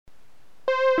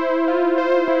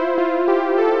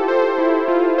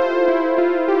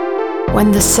When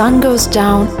the sun goes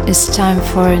down, it's time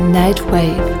for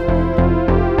NightWave.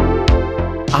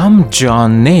 I'm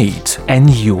John Nate, and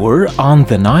you're on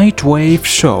the NightWave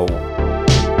show.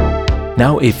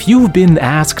 Now, if you've been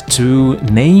asked to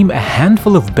name a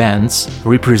handful of bands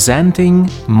representing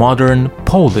modern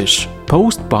Polish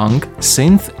post-punk,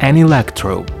 synth and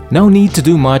electro, no need to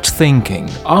do much thinking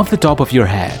off the top of your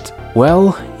head.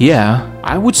 Well, yeah,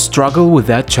 I would struggle with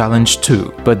that challenge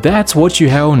too, but that's what you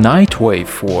have NightWave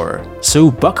for.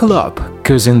 So buckle up,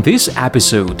 cause in this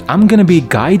episode I'm gonna be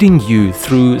guiding you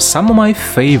through some of my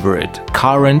favorite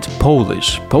current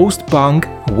Polish post-punk,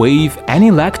 wave and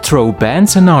electro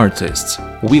bands and artists.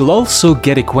 We'll also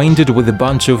get acquainted with a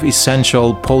bunch of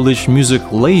essential Polish music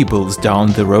labels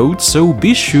down the road, so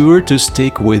be sure to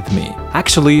stick with me.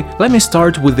 Actually, let me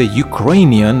start with the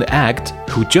Ukrainian act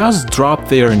who just dropped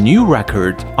their new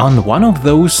record on one of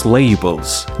those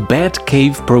labels, Bad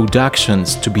Cave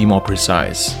Productions to be more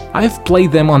precise. I've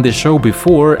played them on the show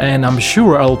before and I'm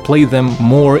sure I'll play them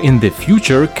more in the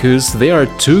future cause they are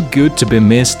too good to be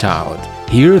missed out.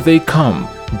 Here they come,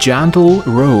 Gentle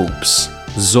Ropes,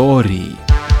 Zori.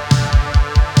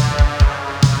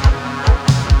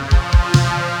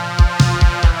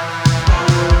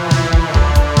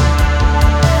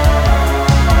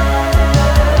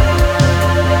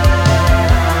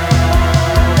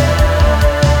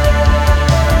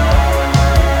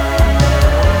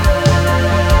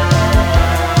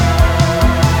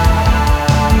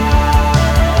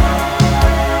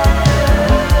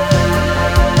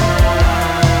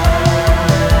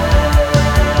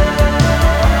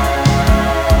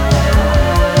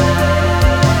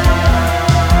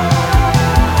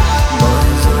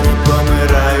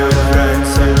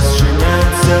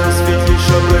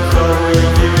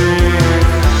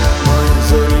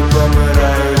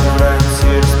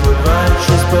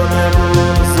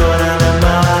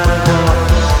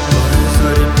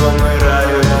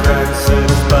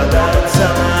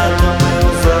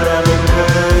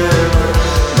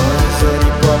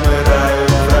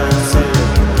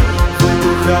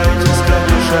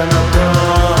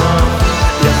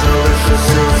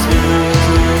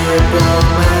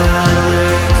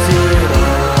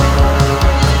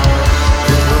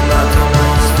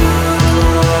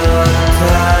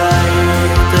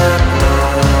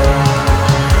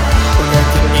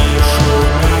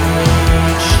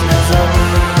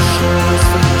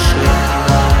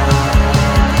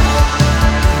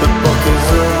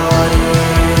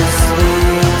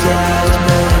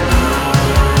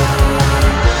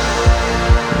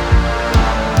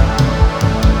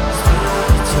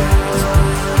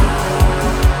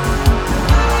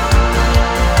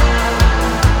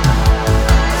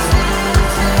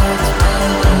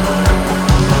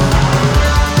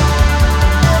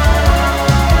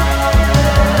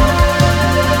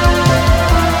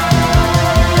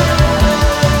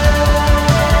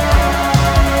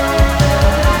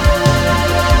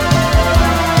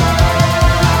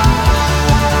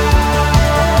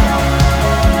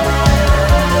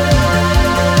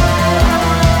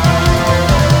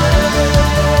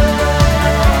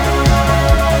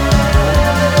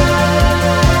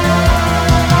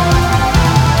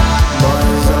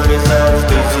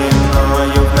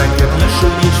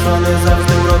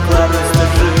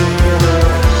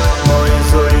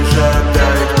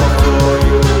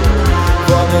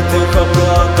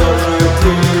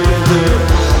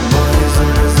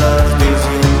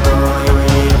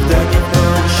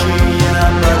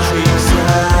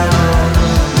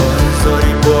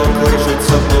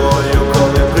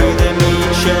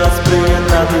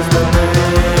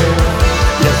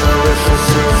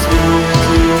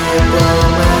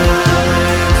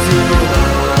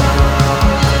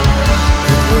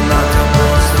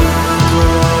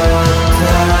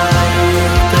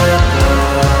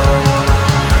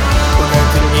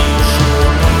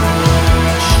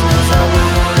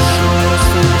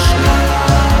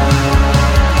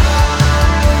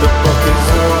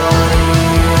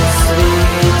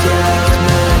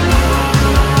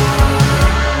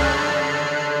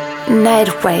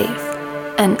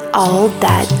 NightWave and all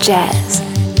that jazz.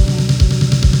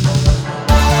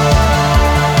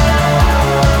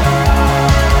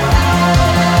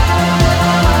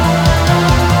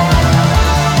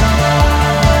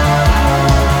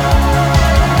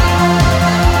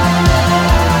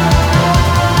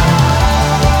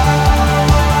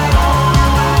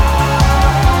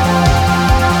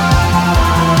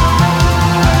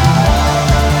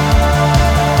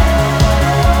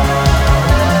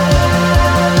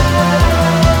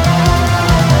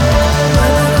 My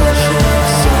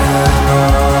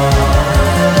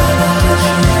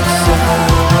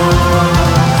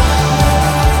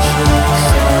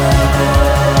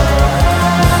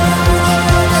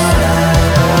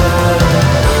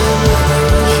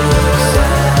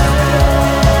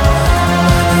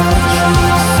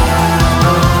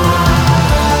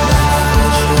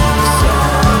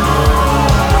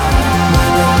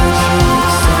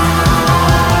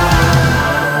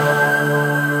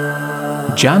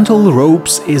Gentle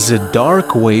Ropes is a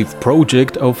dark wave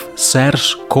project of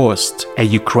Serge Kost, a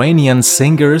Ukrainian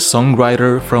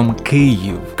singer-songwriter from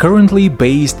Kyiv, currently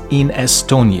based in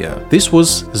Estonia. This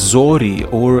was Zori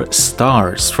or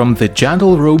Stars from the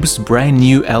Gentle Ropes' brand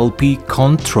new LP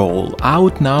Control,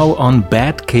 out now on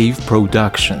Batcave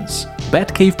Productions.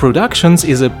 Batcave Productions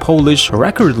is a Polish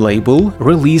record label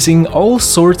releasing all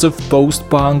sorts of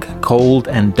post-punk, cold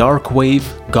and dark wave,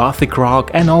 gothic rock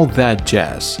and all that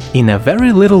jazz. In a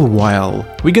very little while,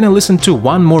 we're gonna listen to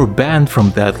one more band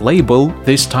from that label,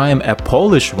 this time a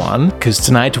Polish one, cause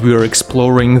tonight we are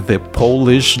exploring the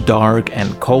Polish dark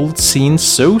and cold scene,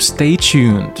 so stay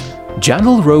tuned.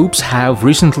 Gentle Ropes have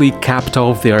recently capped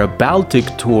off their Baltic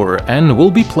tour and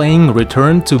will be playing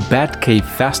Return to Batcave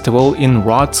Festival in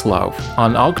Wrocław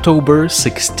on October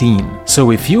 16.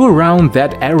 So if you're around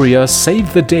that area,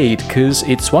 save the date, cause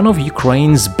it's one of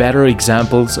Ukraine's better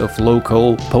examples of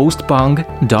local post-punk,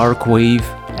 dark wave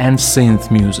and synth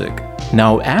music.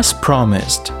 Now, as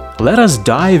promised, let us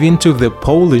dive into the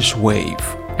Polish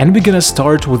wave. And we're gonna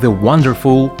start with a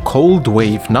wonderful cold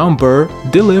wave number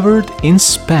delivered in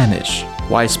Spanish.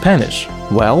 Why Spanish?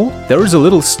 Well, there is a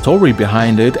little story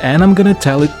behind it and I'm gonna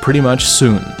tell it pretty much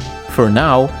soon. For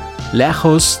now,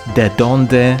 Lejos de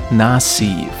donde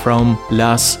nací from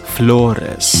Las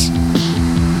Flores.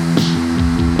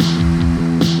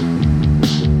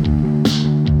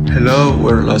 Hello,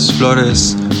 we're Las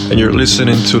Flores, and you're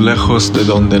listening to Lejos de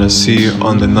donde nací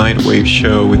on the NightWave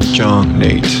show with John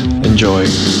Nate. Enjoy.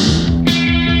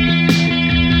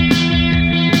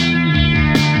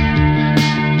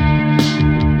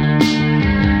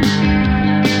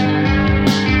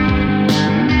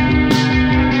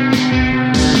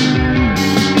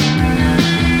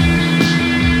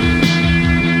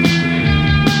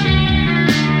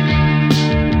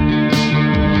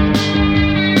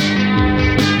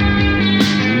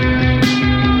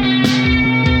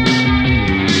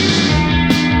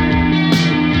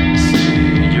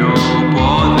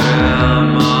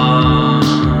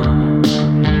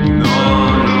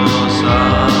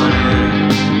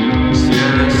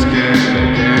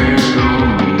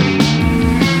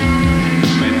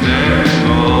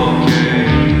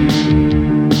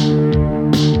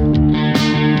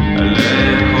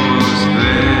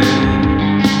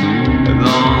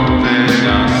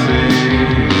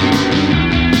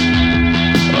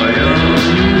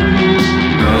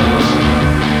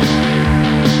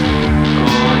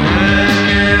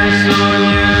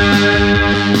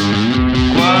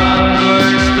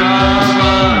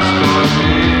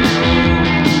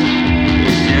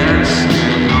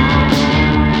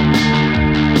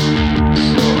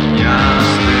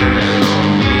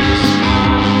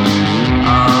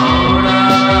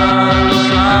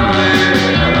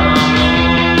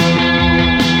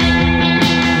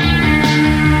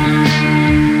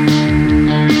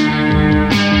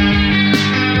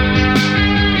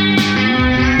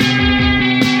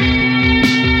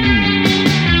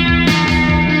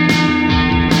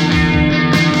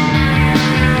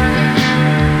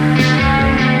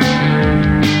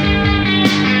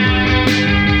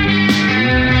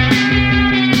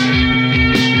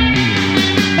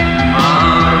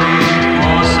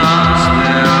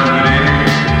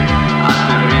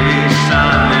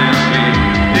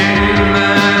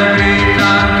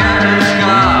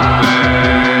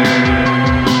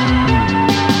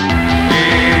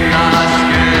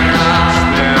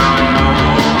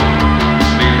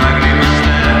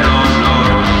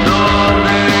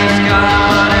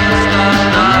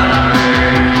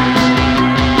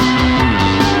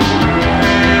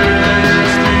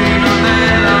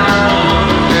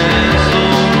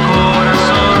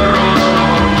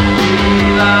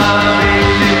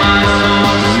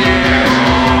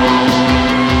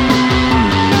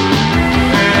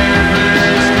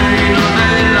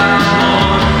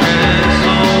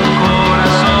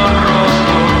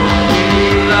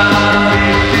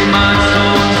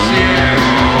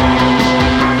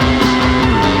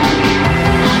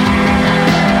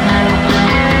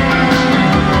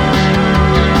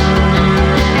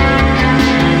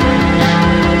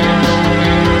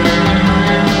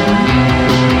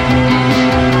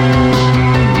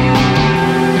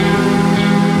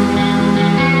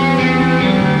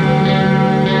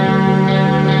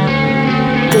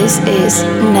 This is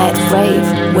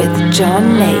NightWave with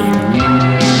John Nate.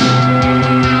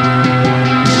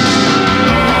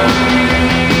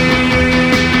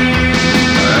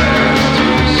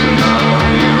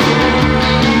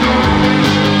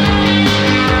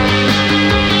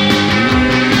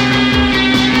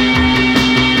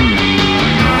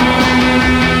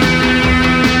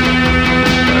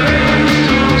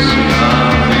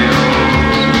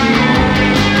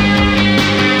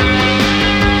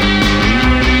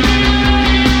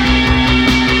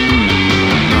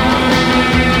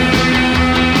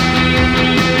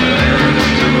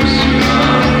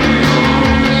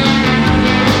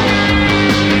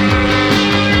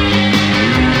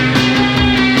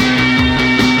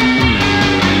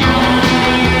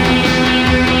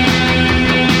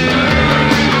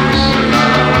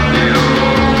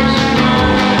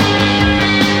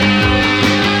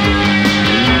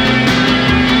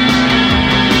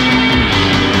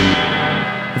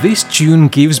 This tune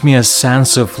gives me a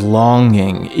sense of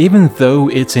longing, even though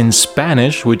it's in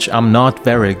Spanish, which I'm not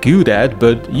very good at,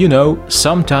 but you know,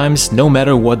 sometimes no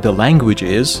matter what the language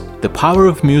is, the power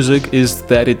of music is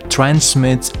that it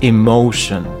transmits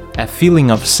emotion. A feeling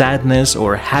of sadness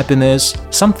or happiness,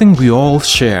 something we all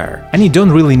share. And you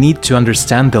don't really need to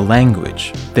understand the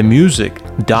language. The music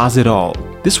does it all.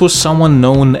 This was someone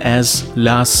known as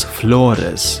Las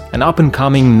Flores, an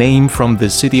up-and-coming name from the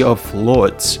city of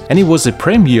Lodz, and it was a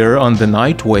premiere on the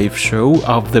NightWave show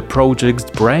of the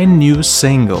project's brand new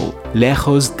single,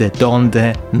 Lejos de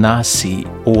donde nací,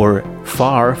 or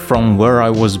Far from where I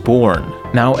was born.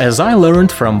 Now, as I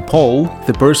learned from Paul,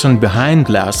 the person behind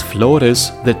Las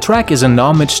Flores, the track is an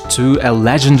homage to a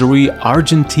legendary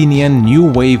Argentinian new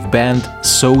wave band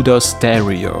Soda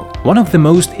Stereo, one of the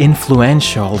most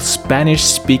influential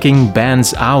Spanish-speaking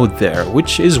bands out there,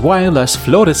 which is why Las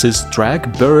Flores'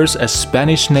 track bears a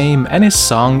Spanish name and is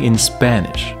sung in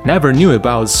Spanish. Never knew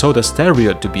about Soda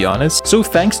Stereo, to be honest, so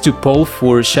thanks to Paul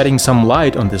for shedding some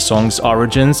light on the song's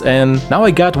origins, and now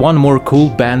I got one more cool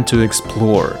band to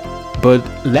explore. But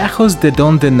Lejos de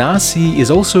donde nací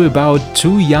is also about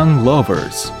two young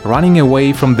lovers running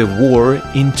away from the war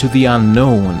into the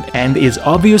unknown, and is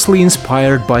obviously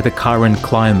inspired by the current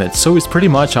climate, so it's pretty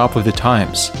much up with the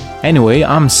times. Anyway,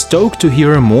 I'm stoked to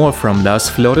hear more from Las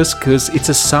Flores cause it's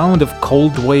a sound of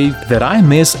cold wave that I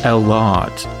miss a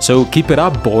lot. So keep it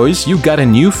up, boys, you got a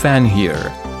new fan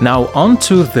here. Now on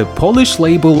to the Polish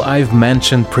label I've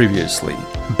mentioned previously,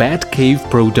 Bad Cave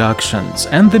Productions,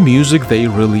 and the music they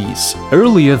release.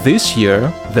 Earlier this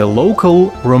year, the local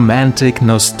romantic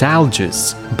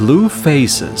nostalgists, Blue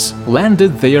Faces,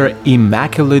 landed their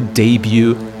immaculate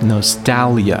debut,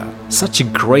 Nostalgia. Such a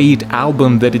great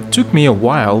album that it took me a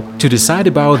while to decide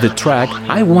about the track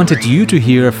I wanted you to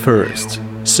hear first.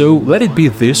 So let it be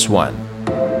this one.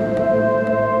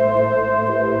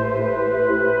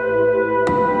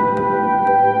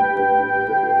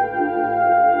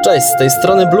 Cześć, z tej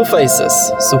strony Blue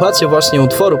Faces. Słuchacie właśnie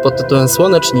utworu pod tytułem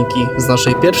Słoneczniki z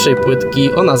naszej pierwszej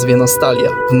płytki o nazwie Nostalgia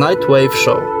w NightWave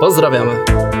Show. Pozdrawiamy!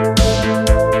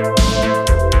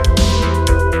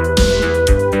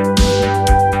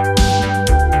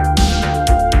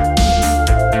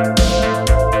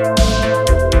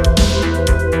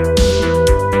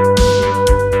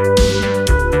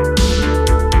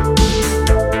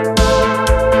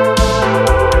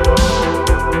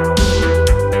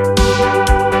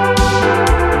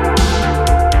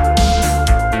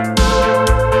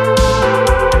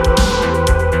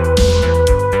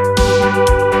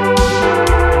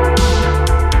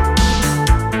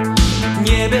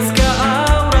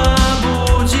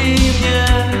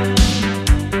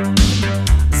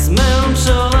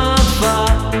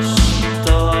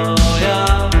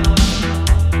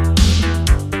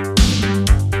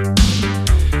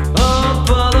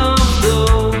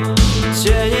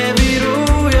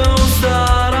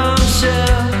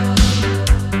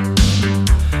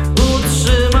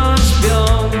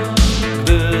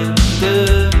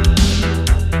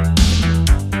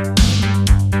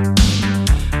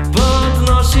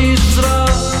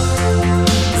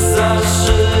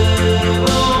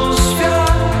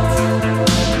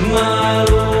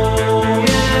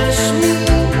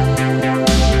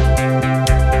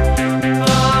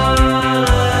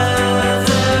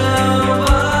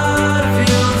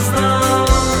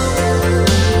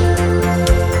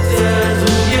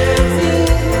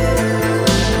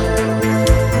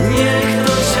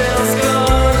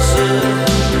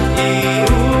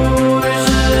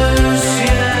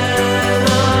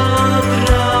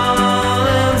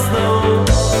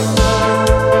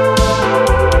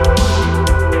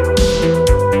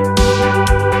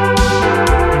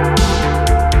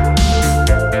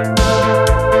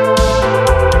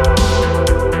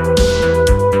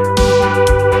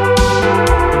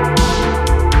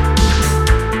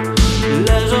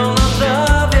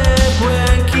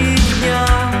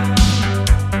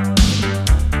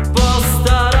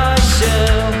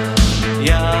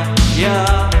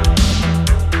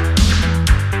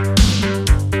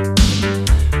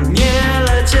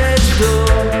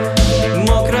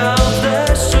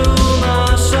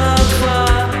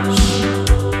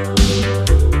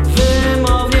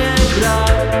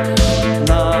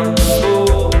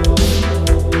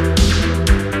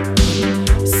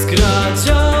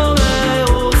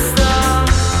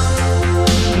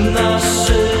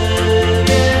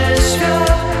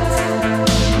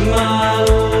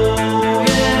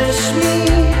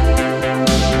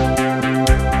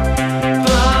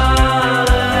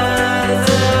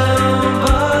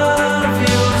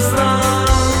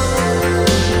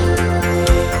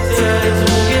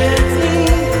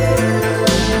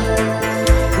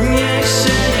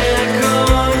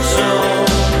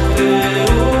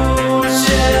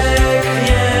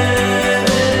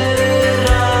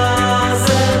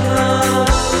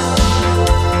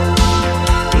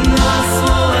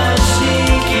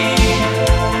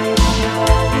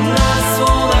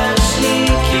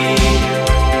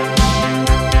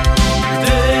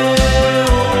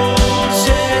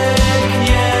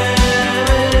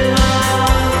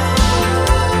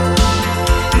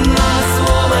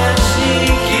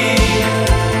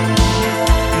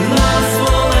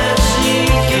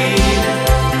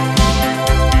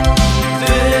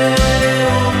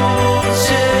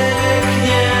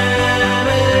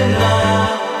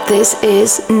 This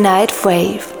is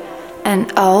NightWave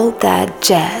and all that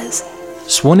jazz.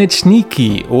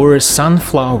 Słoneczniki, or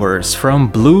Sunflowers, from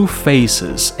Blue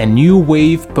Faces, a new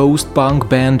wave post-punk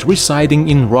band residing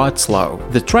in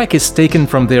Wrocław. The track is taken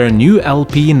from their new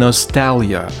LP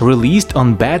Nostalgia, released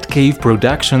on Batcave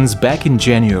Productions back in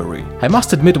January. I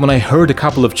must admit, when I heard a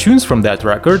couple of tunes from that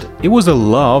record, it was a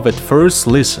love at first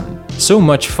listen. So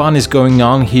much fun is going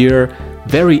on here.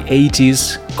 Very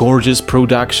 80s, gorgeous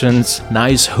productions,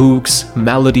 nice hooks,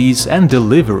 melodies and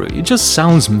delivery. It just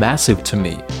sounds massive to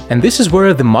me. And this is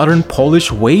where the modern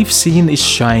Polish wave scene is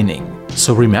shining.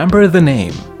 So remember the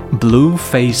name, Blue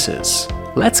Faces.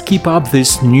 Let's keep up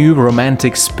this new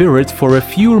romantic spirit for a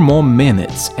few more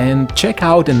minutes and check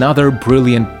out another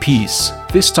brilliant piece,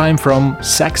 this time from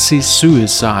Sexy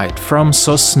Suicide from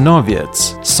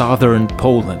Sosnowiec, southern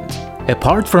Poland.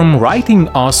 Apart from writing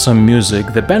awesome music,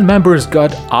 the band members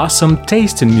got awesome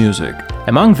taste in music.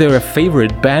 Among their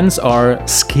favorite bands are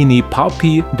Skinny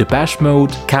Puppy, Depeche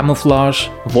Mode, Camouflage,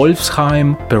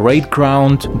 Wolfsheim, Parade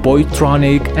Ground,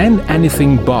 Boytronic and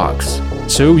Anything Box.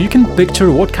 So you can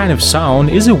picture what kind of sound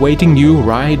is awaiting you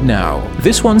right now.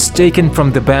 This one's taken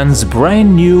from the band's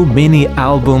brand new mini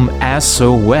album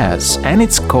SOS and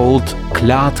it's called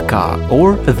Klatka,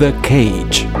 or The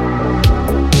Cage.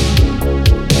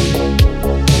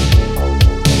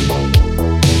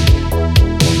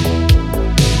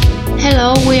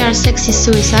 Hello, we are Sexy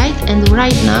Suicide and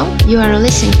right now you are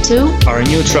listening to our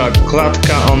new track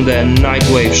Klatka on the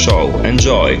NightWave show.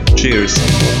 Enjoy. Cheers.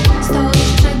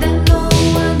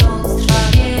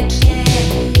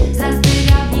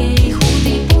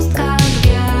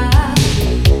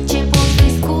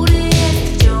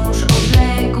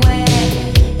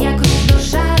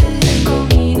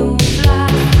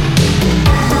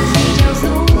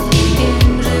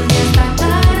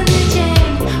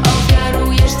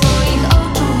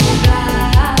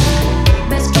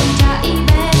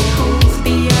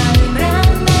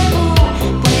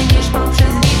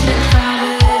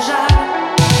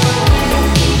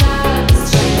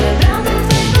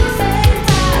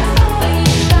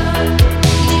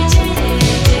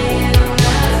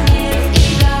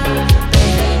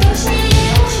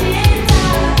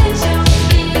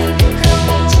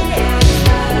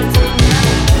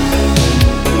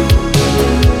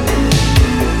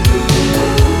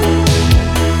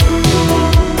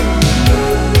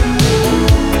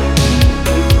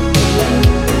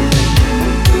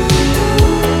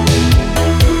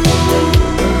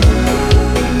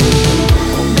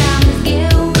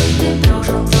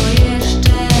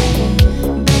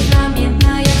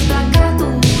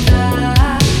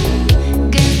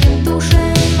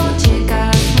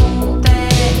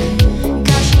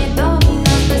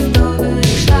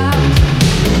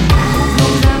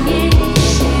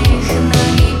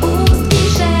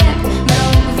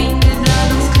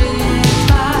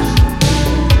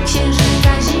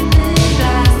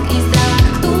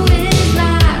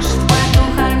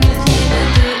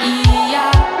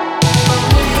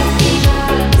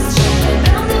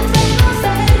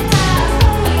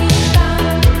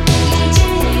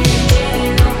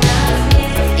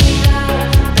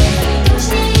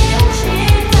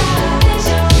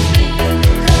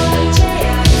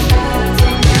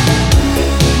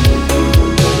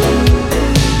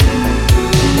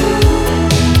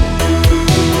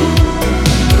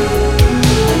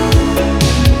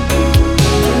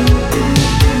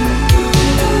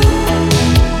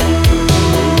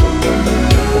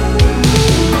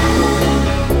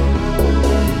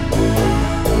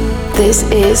 This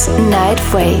is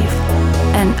NightWave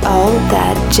and all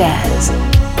that jazz.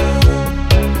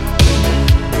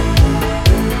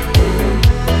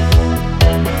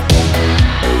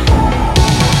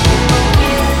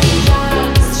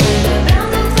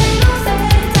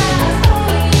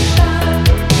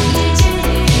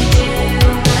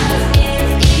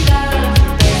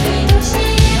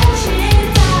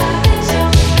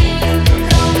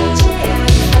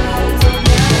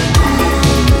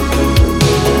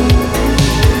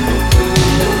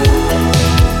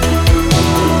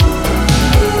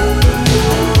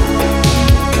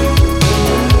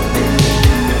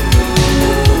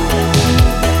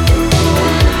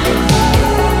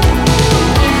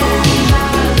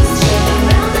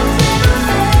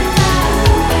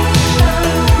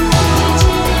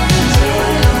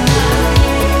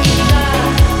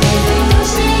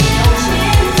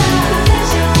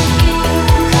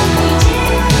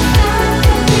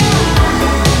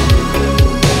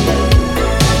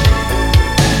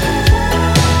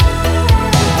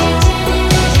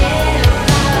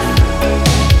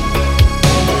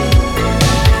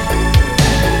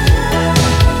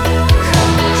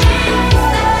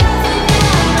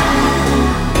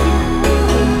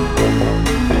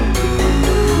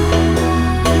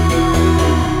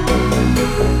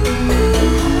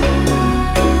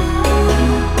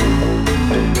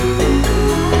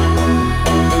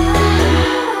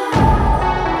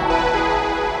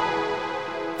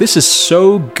 This is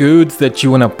so good that you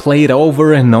wanna play it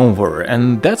over and over,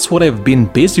 and that's what I've been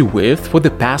busy with for the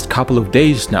past couple of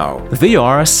days now. They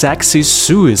are Sexy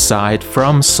Suicide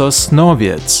from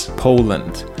Sosnowiec,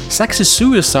 Poland. Sexy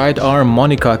Suicide are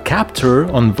Monika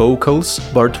Kaptur on vocals,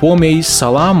 Bartłomiej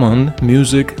Salamon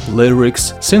music,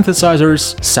 lyrics,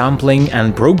 synthesizers, sampling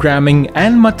and programming,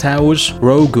 and Mateusz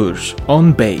Rogusz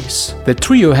on bass. The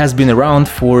trio has been around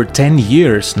for 10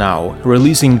 years now,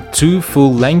 releasing 2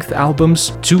 full-length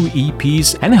albums, 2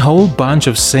 EPs, and a whole bunch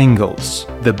of singles.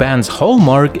 The band's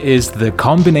hallmark is the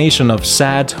combination of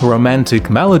sad, romantic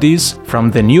melodies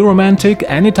from the new romantic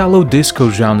and Italo-disco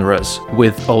genres,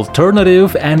 with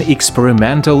alternative and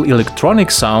experimental electronic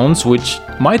sounds which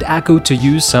might echo to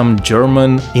you some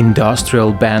German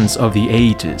industrial bands of the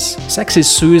 80s. Sexy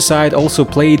Suicide also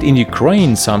played in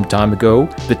Ukraine some time ago,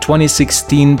 the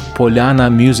 2016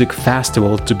 Polana Music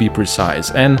Festival to be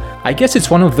precise, and I guess it's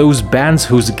one of those bands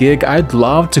whose gig I'd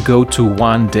love to go to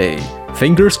one day.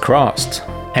 Fingers crossed.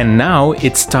 And now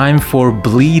it's time for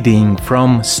Bleeding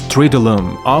from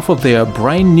Stridulum off of their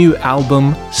brand new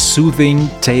album Soothing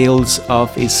Tales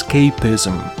of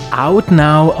Escapism, out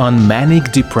now on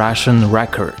Manic Depression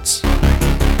Records.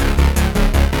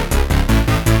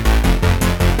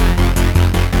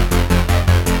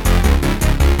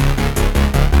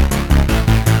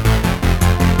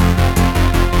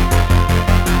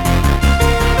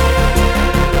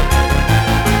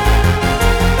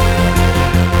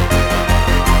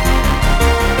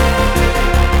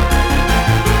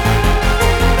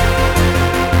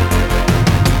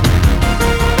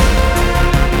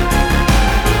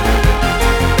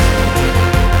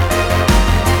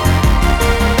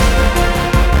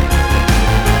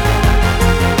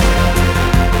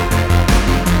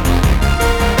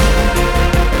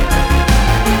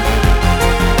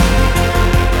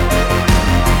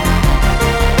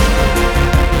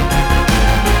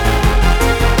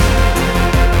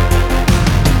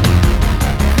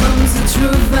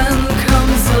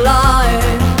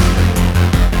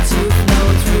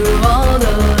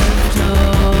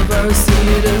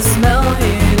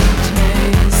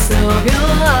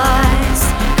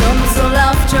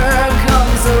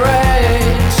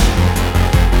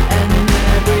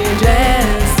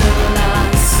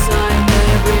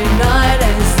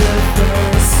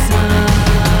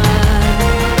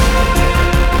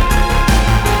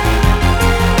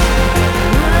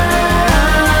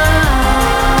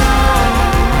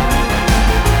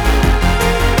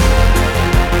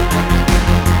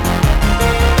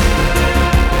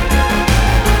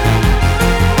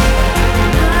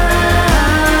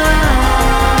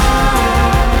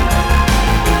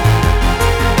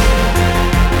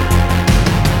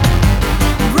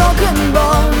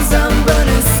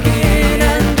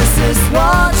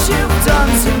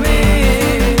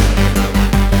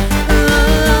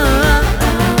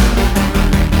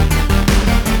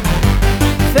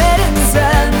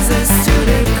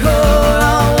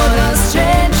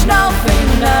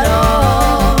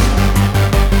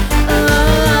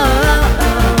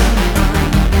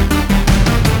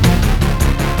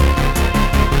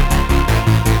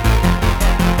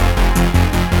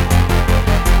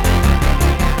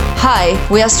 Hi,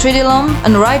 we are Stridulum,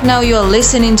 and right now you are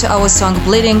listening to our song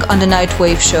Bleeding on the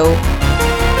NightWave show.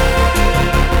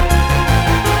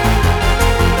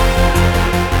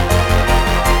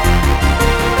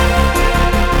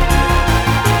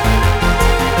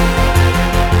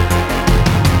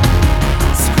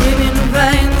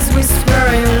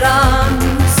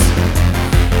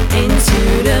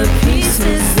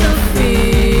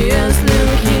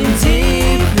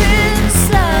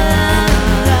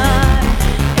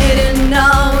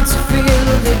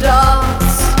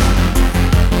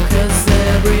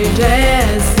 Every day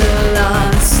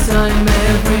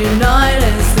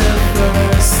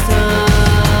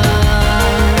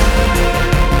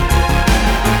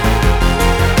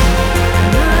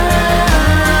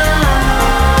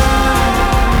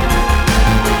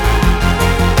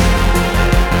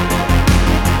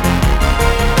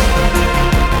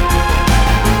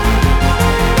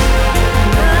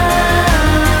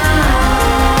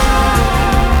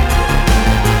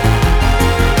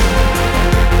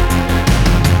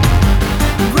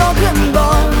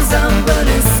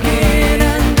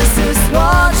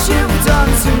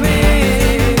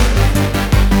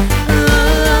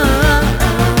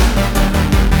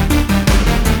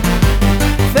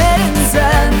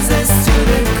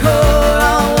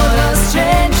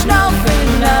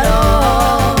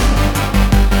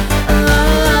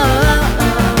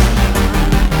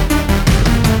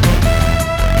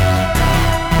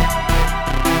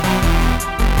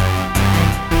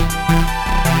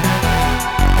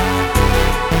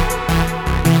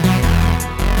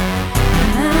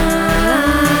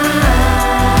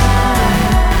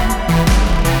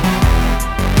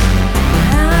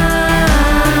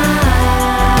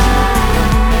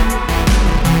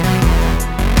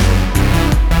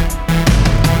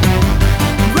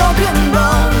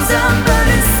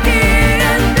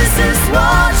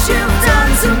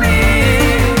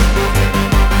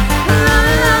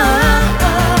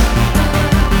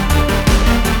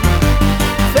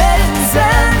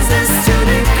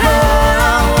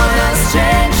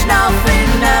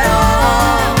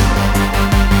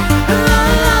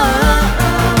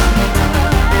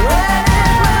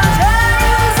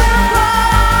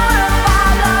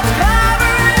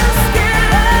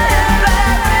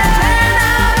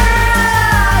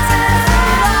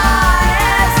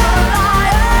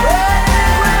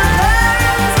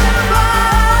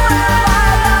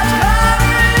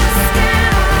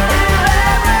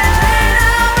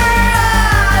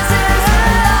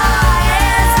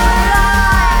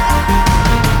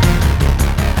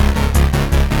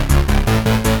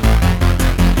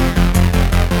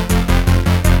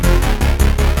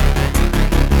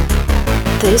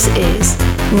This is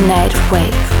NightWave.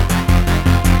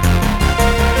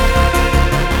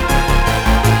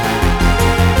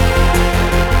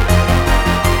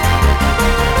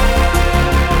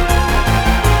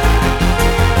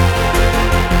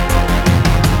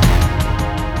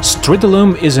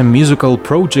 Stridulum is a musical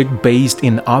project based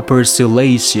in Upper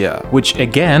Silesia, which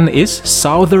again is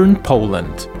southern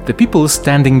Poland. The people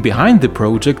standing behind the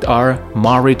project are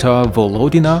Marita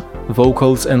Volodina,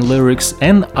 vocals and lyrics,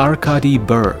 and Arkady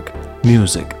Berg,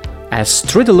 music. As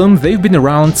Stridulum, they've been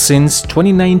around since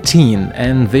 2019,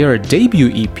 and their debut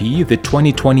EP, the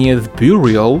 2020th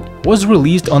Burial, was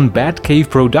released on Batcave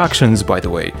Productions, by the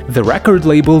way, the record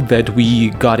label that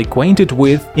we got acquainted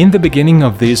with in the beginning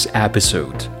of this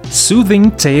episode.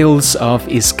 Soothing Tales of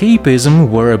Escapism,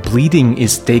 where Bleeding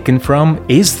is taken from,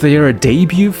 is their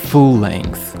debut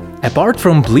full-length. Apart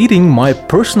from Bleeding, my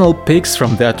personal picks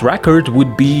from that record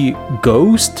would be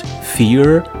Ghost,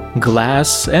 Fear,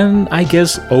 Glass, and I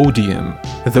guess Odium.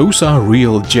 Those are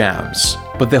real jams.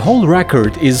 But the whole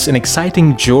record is an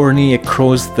exciting journey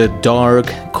across the dark,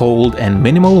 cold and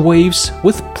minimal waves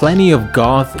with plenty of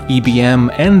goth, EBM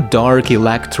and dark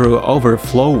electro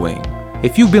overflowing.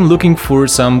 If you've been looking for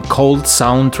some cold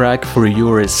soundtrack for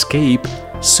your escape,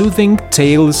 Soothing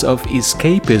Tales of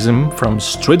Escapism from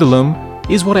Stridulum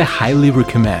is what I highly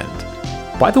recommend.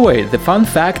 By the way, the fun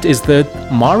fact is that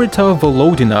Marita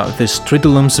Volodina, the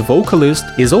Stridulum's vocalist,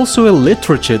 is also a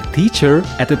literature teacher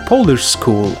at a Polish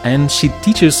school, and she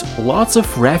teaches lots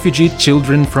of refugee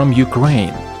children from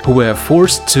Ukraine who were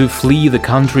forced to flee the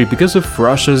country because of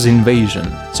Russia's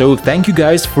invasion. So thank you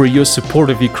guys for your support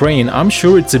of Ukraine. I'm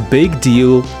sure it's a big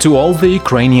deal to all the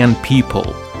Ukrainian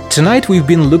people. Tonight we've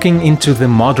been looking into the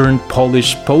modern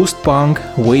Polish post-punk,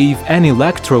 wave and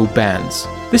electro bands.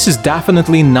 This is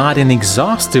definitely not an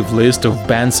exhaustive list of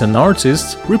bands and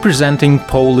artists representing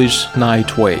Polish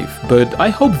nightwave, but I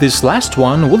hope this last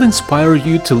one will inspire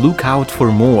you to look out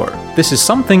for more. This is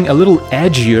something a little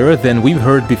edgier than we've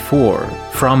heard before,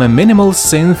 from a minimal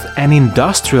synth and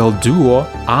industrial duo,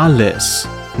 Alice.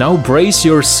 Now brace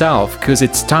yourself, cause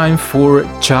it's time for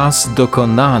Czas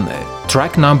Dokonany,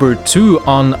 track number 2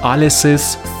 on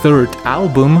Alice's third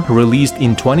album, released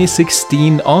in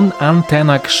 2016 on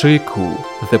Antena Krzyku,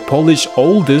 the Polish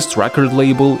oldest record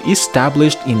label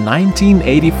established in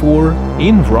 1984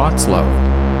 in Wrocław.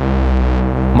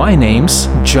 My name's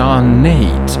John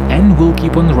Nate, and we'll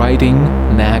keep on writing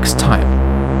next time.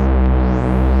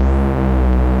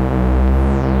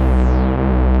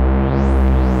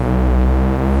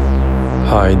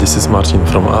 Hi, this is Marcin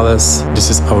from Alice. This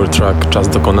is our track Czas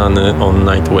Dokonany on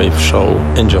NightWave Show.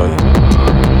 Enjoy!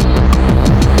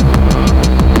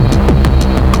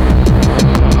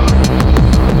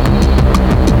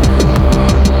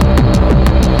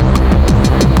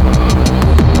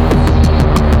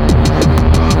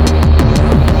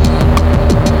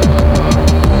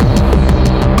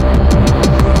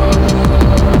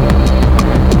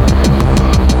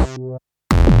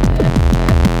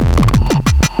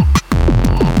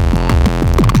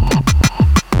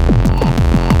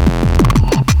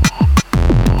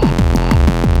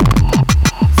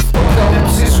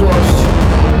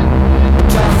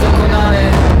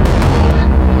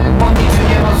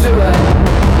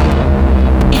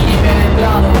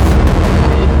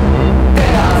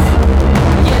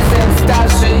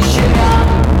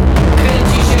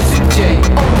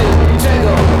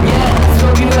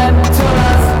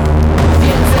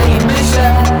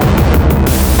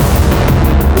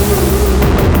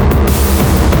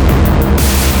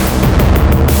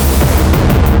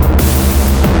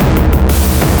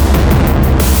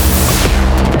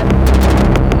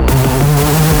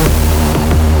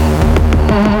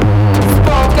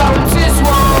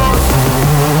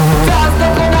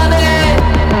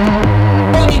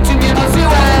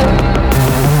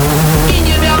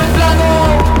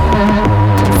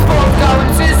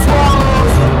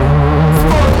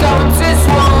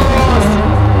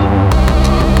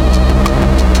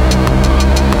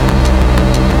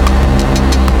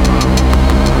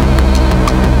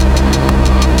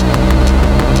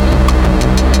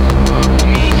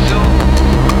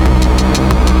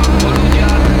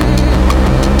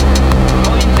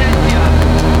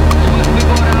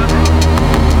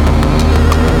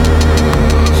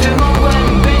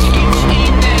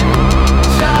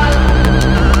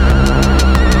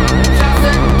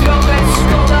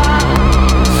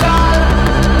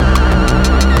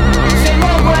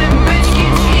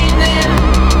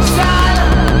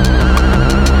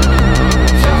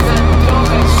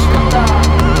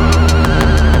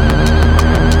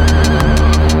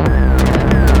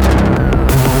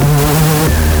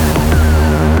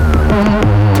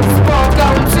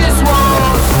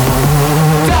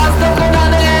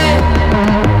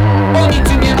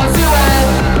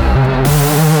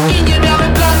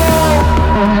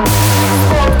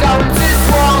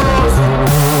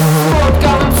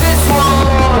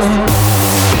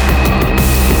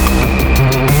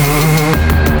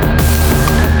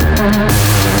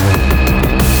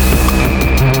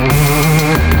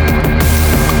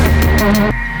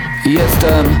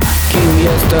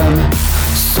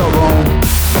 sobą.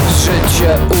 Żyć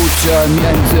się uczę,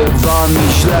 między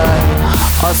wami źle,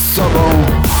 a z sobą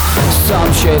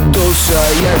sam się duszę.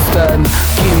 Jestem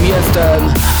kim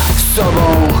jestem, z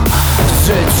sobą.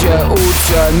 Żyć się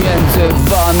uczę, między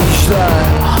wami źle,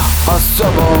 a z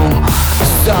sobą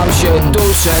sam się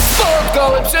duszę.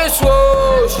 Spotkałem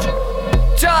przyszłość,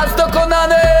 czas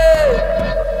dokonany.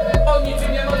 O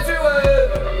niczym nie marzyłem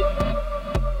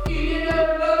i nie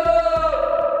miałem lat.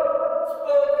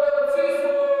 Spotkałem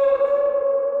przyszłość.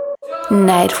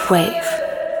 NightWave.